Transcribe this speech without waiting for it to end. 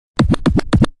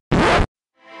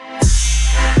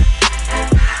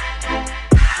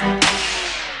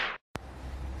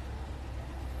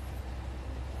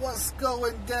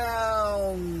going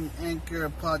down,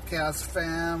 Anchor Podcast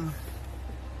fam?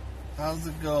 How's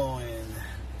it going?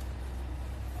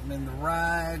 I'm in the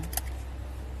ride,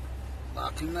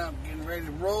 locking up, getting ready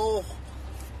to roll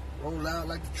out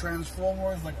like the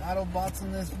Transformers, like Autobots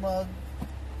in this mug.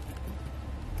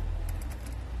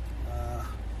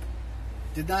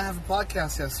 Did not have a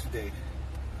podcast yesterday.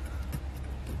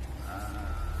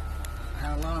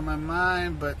 Had a lot on my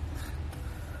mind, but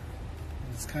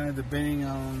I was kind of debating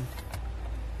on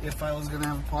if I was going to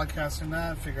have a podcast or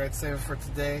not. I figured I'd save it for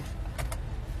today.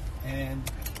 And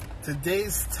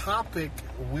today's topic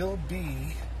will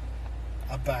be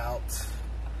about...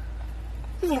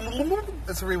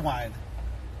 Let's rewind.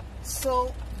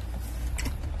 So,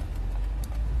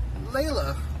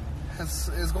 Layla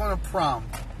is going to prom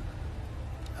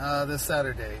this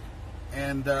Saturday.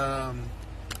 And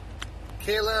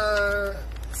Kayla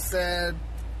said,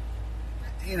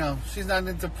 you know, she's not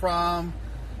into prom.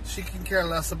 She can care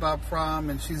less about prom,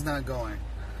 and she's not going.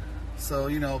 So,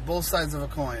 you know, both sides of a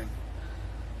coin.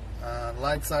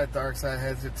 Light side, dark side,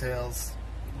 heads or tails,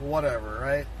 whatever,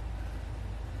 right?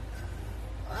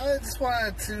 I just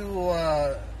wanted to,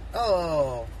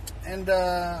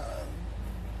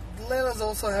 Layla's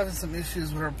also having some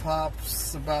issues with her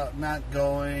pops about not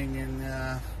going, and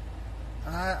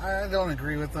I don't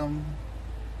agree with them.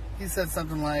 He said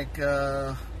something like,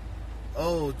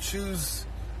 choose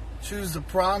the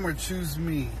prom or choose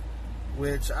me,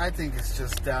 which I think is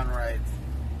just downright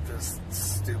just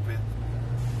stupid.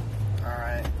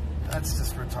 Alright, that's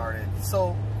just retarded.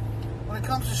 So, when it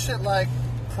comes to shit like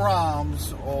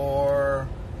proms or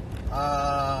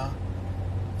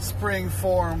spring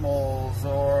formals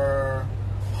or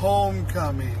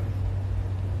homecoming,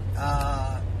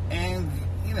 and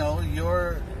you know,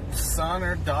 your son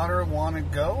or daughter want to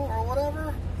go or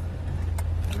whatever,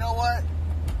 you know what?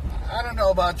 I don't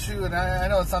know about you, and I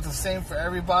know it's not the same for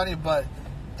everybody, but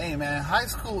hey man, high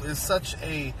school is such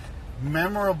a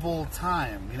memorable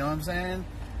time, you know what I'm saying?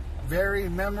 Very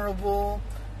memorable.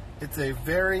 It's a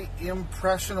very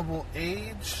impressionable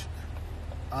age.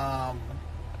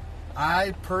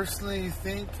 I personally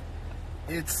think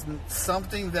it's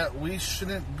something that we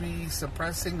shouldn't be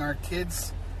suppressing our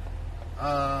kids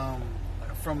from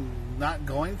not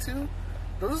going to.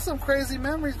 Those are some crazy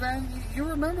memories, man. You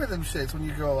remember them shits when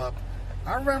you grow up.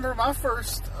 I remember my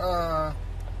first, my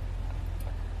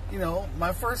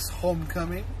first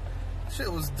homecoming.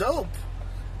 Shit was dope.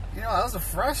 You know, I was a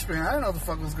freshman. I didn't know what the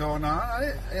fuck was going on.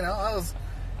 I was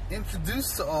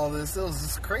introduced to all this. It was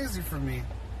just crazy for me.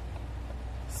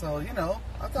 So, you know,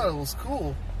 I thought it was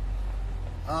cool.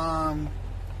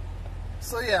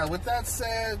 So yeah, with that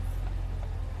said,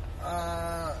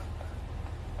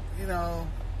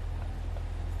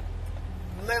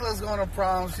 Layla's going to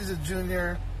prom. She's a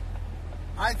junior.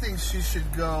 I think she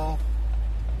should go.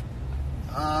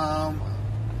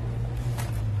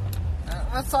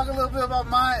 Let's talk a little bit about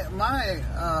my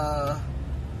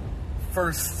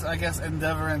first, I guess,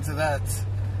 endeavor into that.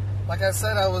 Like I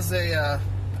said, I was a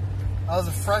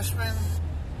freshman,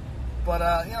 but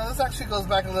this actually goes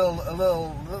back a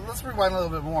little. Let's rewind a little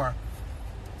bit more.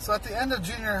 So at the end of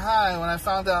junior high, when I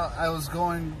found out I was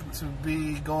going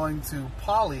to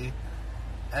Poly,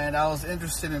 and I was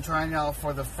interested in trying out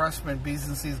for the freshman B's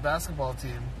and C's basketball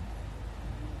team,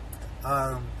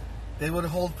 they would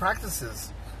hold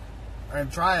practices and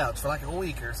tryouts for like a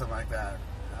week or something like that.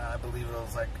 I believe it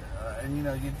was like,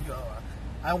 you'd go.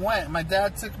 I went. My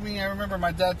dad took me. I remember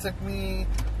my dad took me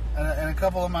and a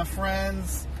couple of my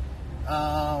friends.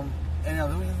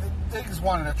 They just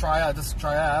wanted to try out, just to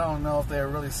try out. I don't know if they were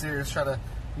really serious, trying to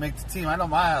make the team. I know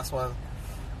my ass was.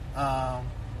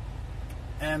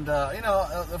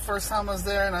 The first time I was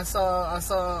there, and I saw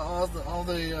all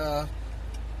the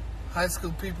high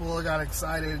school people got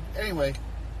excited. Anyway,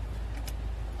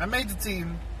 I made the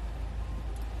team.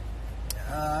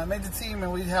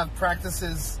 And we'd have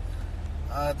practices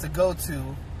to go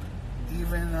to,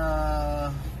 even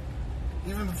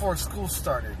before school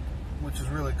started, which is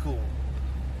really cool,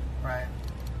 right?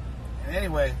 And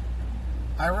anyway,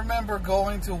 I remember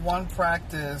going to one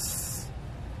practice.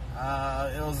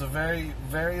 It was a very,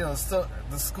 still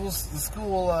the school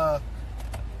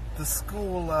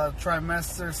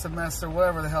trimester, semester,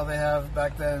 whatever the hell they have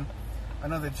back then. I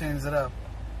know they changed it up.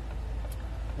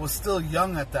 Was still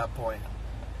young at that point,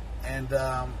 and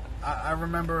I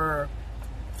remember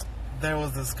there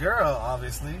was this girl,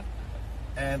 obviously,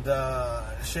 and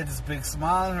she had this big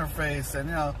smile on her face,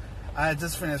 and I had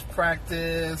just finished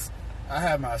practice. I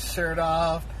had my shirt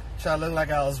off, trying to look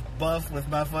like I was buff with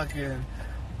my fucking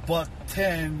buck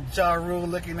 10 Ja Rule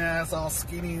looking ass, all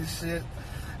skinny and shit,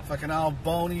 fucking all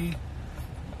bony.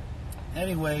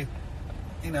 Anyway,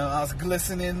 I was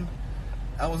glistening.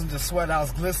 I wasn't just sweating, I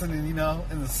was glistening, in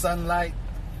the sunlight.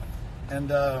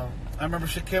 And I remember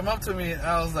she came up to me, and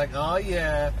I was like, oh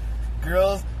yeah,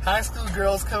 girls, high school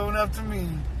girls coming up to me.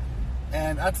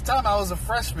 And at the time, I was a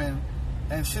freshman,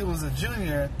 and she was a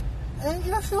junior. And,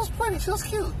 she was pretty, she was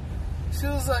cute. She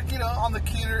was like, on the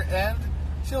cuter end.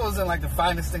 She wasn't like the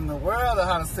finest thing in the world, the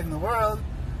hottest thing in the world,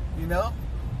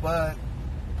 but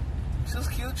she was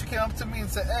cute. She came up to me and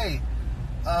said, hey,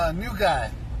 new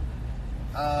guy,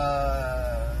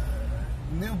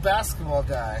 new basketball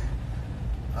guy,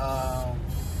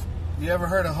 you ever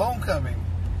heard of Homecoming?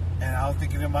 And I was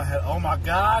thinking in my head, oh my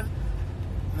God,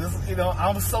 this,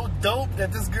 I'm so dope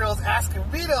that this girl's asking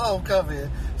me to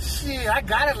Homecoming. Shit, I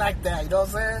got it like that, you know what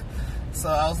I'm saying? So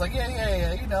I was like,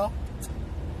 yeah,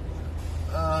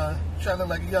 trying to look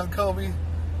like a young Kobe.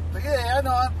 But yeah,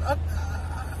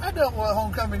 I know what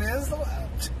Homecoming is.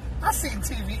 I seen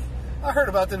TV. I heard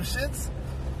about them shits.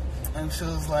 And she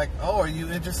was like, oh, are you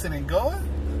interested in going?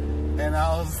 And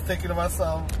I was thinking to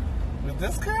myself, with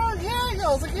this girl? Yeah.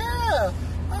 I was like, yeah,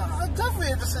 I'm definitely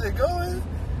interested in going.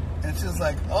 And she was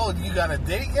like, oh, you got a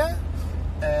date yet?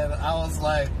 And I was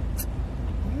like,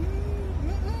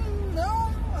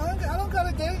 no, I don't got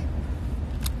a date.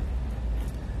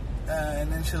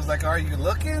 And then she was like, are you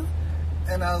looking?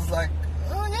 And I was like,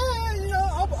 oh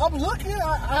yeah, I'm looking.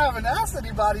 I haven't asked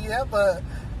anybody yet, but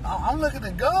I'm looking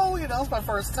to go. It's my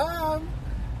first time.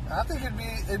 I think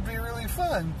it'd be really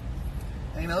fun.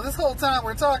 And, this whole time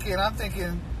we're talking, I'm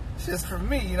thinking, shit's for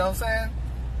me, you know what I'm saying?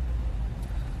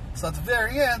 So at the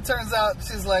very end, turns out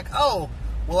she's like, oh,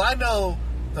 well, I know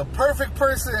the perfect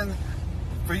person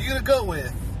for you to go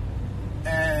with.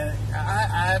 And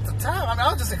I at the time,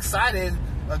 I was just excited.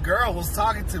 A girl was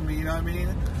talking to me, you know what I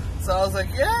mean? So I was like,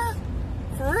 yeah,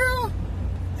 for real?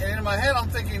 And in my head, I'm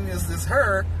thinking, is this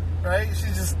her, right?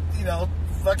 She's just,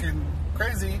 fucking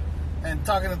crazy and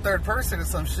talking in third person or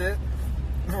some shit,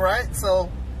 right? So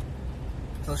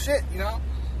shit,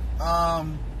 I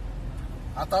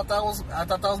thought that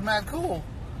was mad cool.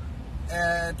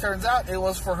 And it turns out it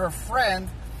was for her friend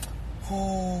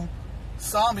who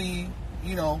saw me,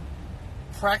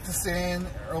 practicing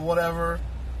or whatever,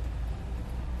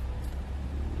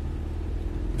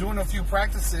 doing a few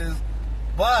practices,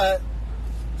 but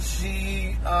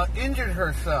she injured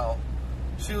herself.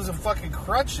 She was in fucking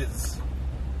crutches.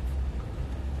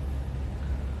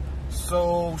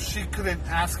 So she couldn't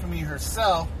ask me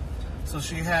herself, so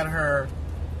she had her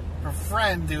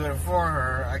friend do it for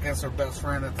her. I guess her best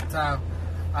friend at the time.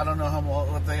 I don't know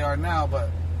what they are now,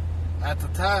 but at the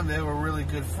time they were really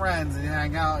good friends and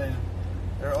hang out and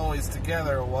they're always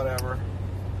together or whatever.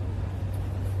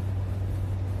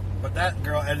 But that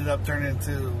girl ended up turning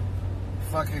into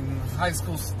fucking high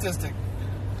school statistic,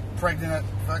 pregnant at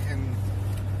fucking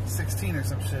 16 or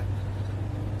some shit.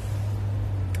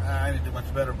 I didn't do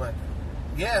much better, but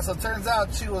yeah, so it turns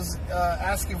out she was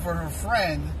asking for her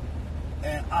friend.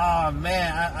 And oh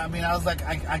man, I was like,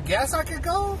 I guess I could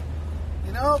go,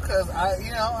 because I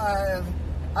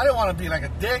didn't want to be like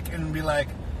a dick and be like,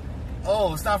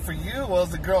 oh, it's not for you. Well, is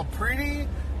the girl pretty?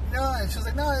 And she's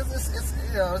like, no,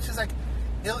 it's she's like,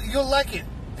 you'll like it.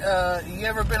 You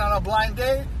ever been on a blind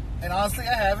date? And honestly,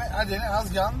 I haven't. I didn't. I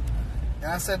was young,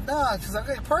 and I said, no. She's like,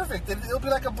 okay, perfect. It'll be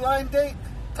like a blind date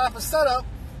type of setup,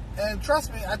 and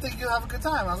trust me, I think you'll have a good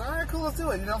time. I was like, all right, cool, let's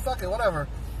do it. Fuck it, whatever.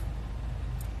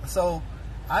 So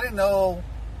I didn't know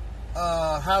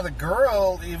how the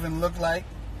girl even looked like.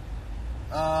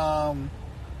 All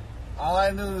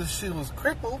I knew is she was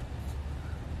crippled,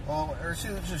 or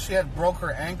she had broke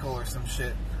her ankle or some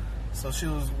shit. So she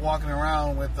was walking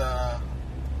around with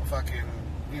fucking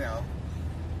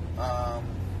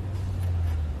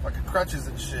fucking crutches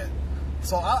and shit.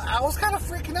 So I was kind of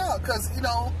freaking out because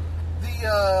the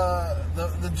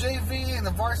JV and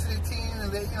the varsity team,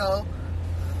 and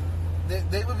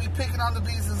they would be picking on the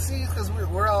B's and C's because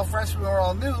we're all freshmen, we're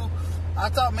all new. I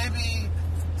thought maybe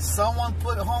someone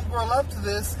put homegirl up to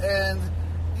this, and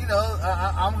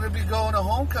I'm gonna be going to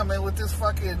homecoming with this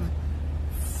fucking.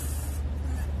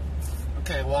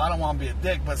 Okay, well, I don't want to be a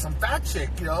dick, but some fat chick,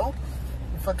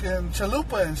 fucking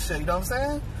chalupa and shit. You know what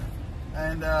I'm saying?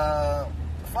 And I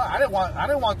didn't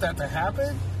want that to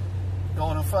happen.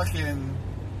 Going to fucking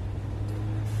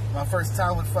my first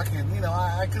time with fucking,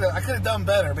 I could have done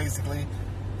better basically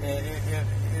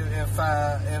if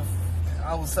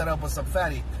I was set up with some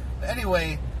fatty. But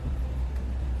anyway,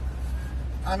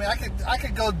 I mean, I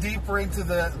could go deeper into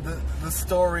the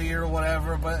story or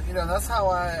whatever, but that's how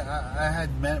I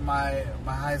had met my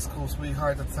high school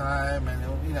sweetheart at the time, and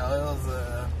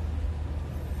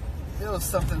it was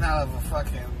something out of a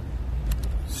fucking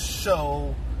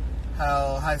show.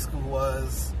 how high school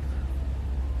was.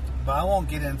 But I won't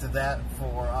get into that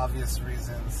for obvious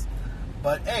reasons.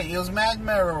 But hey, it was mad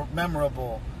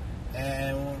memorable.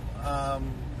 And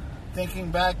thinking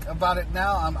back about it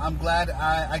now, I'm glad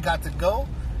I got to go.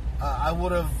 I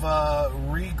would have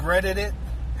regretted it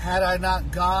had I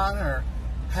not gone, or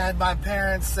had my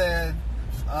parents said,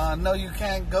 no, you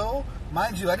can't go.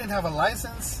 Mind you, I didn't have a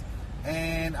license,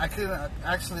 and I couldn't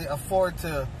actually afford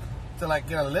to like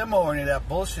get a limo or any of that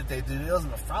bullshit they do.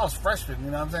 I was freshman, you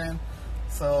know what I'm saying?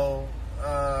 So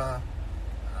I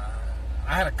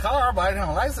had a car, but I didn't have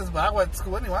a license. But I went to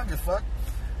school anyway. I didn't give a fuck.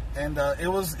 And it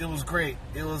was great.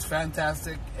 It was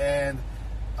fantastic. And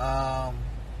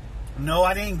no,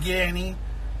 I didn't get any.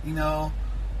 You know,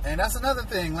 and that's another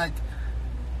thing. Like,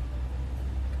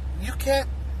 you can't.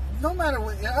 No matter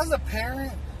what, as a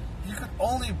parent, you can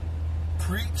only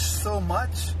preach so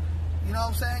much. You know what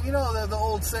I'm saying? You know the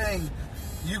old saying,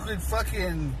 you could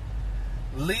fucking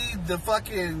lead the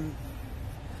fucking...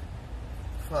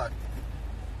 Fuck.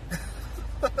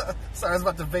 Sorry, I was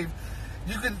about to vape.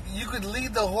 You could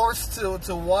lead the horse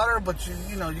to water, but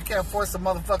you know you can't force a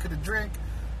motherfucker to drink,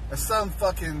 or some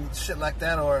fucking shit like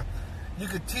that. Or you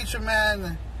could teach a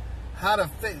man how to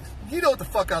think. You know what the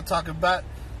fuck I'm talking about?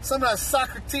 Some of that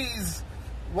Socrates,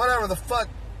 whatever the fuck,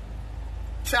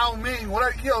 Chow Ming,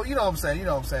 whatever. You know what I'm saying. You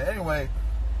know what I'm saying. Anyway,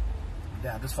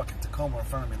 damn, this fucking Tacoma in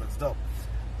front of me looks dope.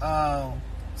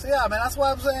 So yeah, man, that's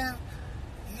why I'm saying,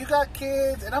 you got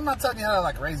kids, and I'm not telling you how to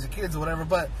like raise your kids or whatever,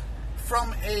 but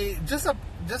from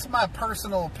just my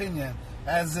personal opinion,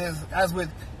 as with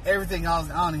everything else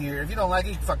on here, if you don't like it,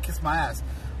 you can fuck kiss my ass.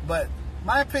 But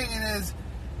my opinion is,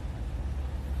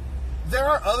 there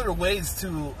are other ways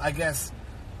to, I guess,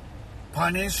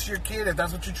 punish your kid if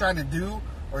that's what you're trying to do,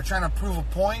 or trying to prove a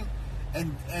point,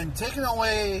 and taking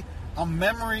away a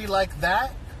memory like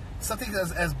that, something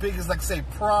as big as, like, say,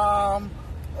 prom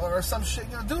or some shit,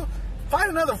 you know, find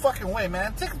another fucking way,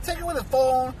 man. Take it with a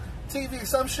phone, TV,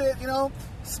 some shit, you know,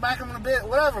 smack them in a bit,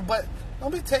 whatever, but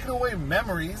don't be taking away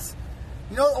memories.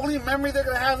 You know, the only memory they're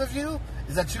gonna have of you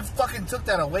is that you fucking took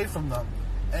that away from them,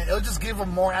 and it'll just give them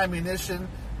more ammunition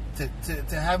to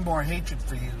have more hatred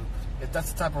for you, if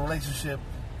that's the type of relationship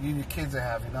you and your kids are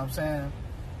having. You know what I'm saying?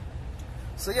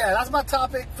 So yeah, that's my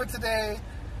topic for today.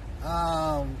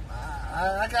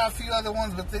 I got a few other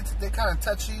ones, but they kind of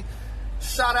touchy.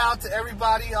 Shout out to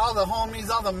everybody, all the homies,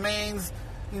 all the mains,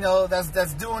 you know,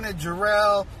 that's doing it.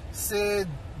 Jarrell, Sid,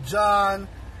 John,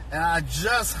 and I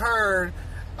just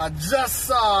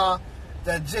saw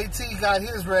that JT got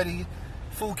his ready.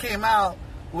 Fool came out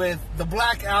with the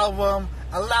Black Album.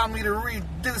 Allow me to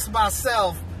reduce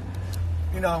myself,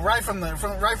 you know, right from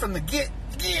the get.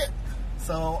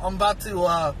 So I'm about to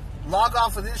log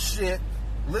off of this shit,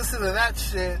 listen to that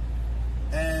shit,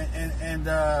 and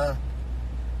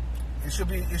it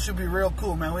should be real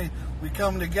cool, man. We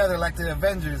come together like the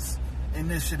Avengers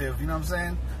initiative, you know what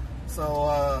I'm saying?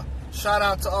 So shout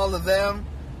out to all of them.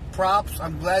 Props.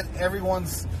 I'm glad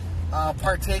everyone's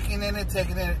partaking in it,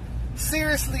 taking it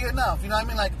seriously enough. You know what I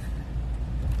mean? Like,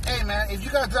 hey man, if you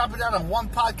gotta drop it down on one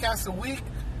podcast a week,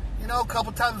 you know, a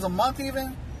couple times a month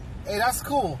even, hey, that's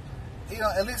cool. You know,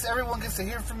 at least everyone gets to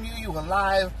hear from you. You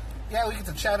alive. Yeah, we get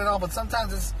to chat and all, but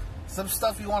sometimes it's some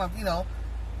stuff you want to, you know,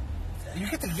 you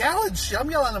get to yell and shit. I'm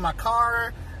yelling in my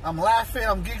car. I'm laughing.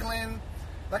 I'm giggling.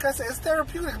 Like I said, it's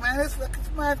therapeutic, man. It's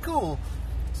mad cool.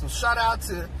 So shout out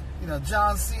to, you know,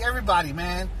 John C., everybody,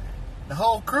 man. The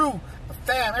whole crew, the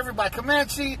fam, everybody.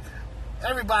 Comanche,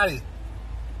 everybody.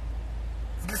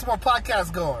 Let's get some more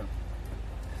podcasts going.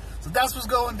 So that's what's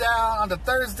going down on the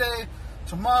Thursday.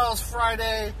 Tomorrow's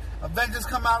Friday. Avengers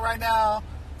come out right now,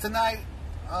 tonight.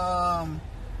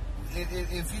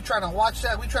 If you trying to watch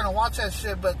that, we trying to watch that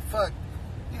shit, but fuck,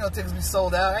 you know, tickets be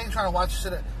sold out. I ain't trying to watch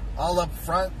shit all up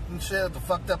front and shit, the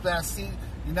fucked up ass seat,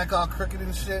 your neck all crooked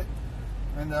and shit.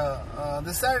 And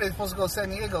this Saturday is supposed to go to San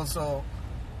Diego, so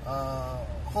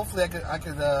hopefully I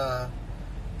could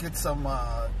get some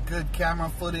good camera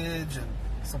footage and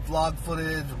some vlog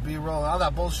footage and B-roll and all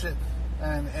that bullshit,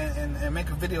 and make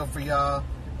a video for y'all,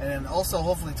 and then also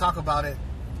hopefully talk about it.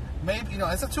 Maybe, you know,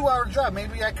 it's a 2-hour drive.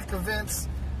 Maybe I could convince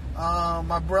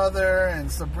my brother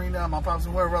and Sabrina, my pops,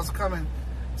 and whoever else coming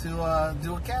to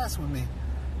do a cast with me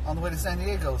on the way to San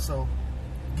Diego. So,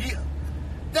 yeah,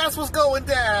 that's what's going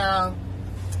down.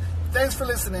 Thanks for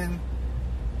listening.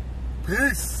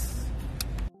 Peace.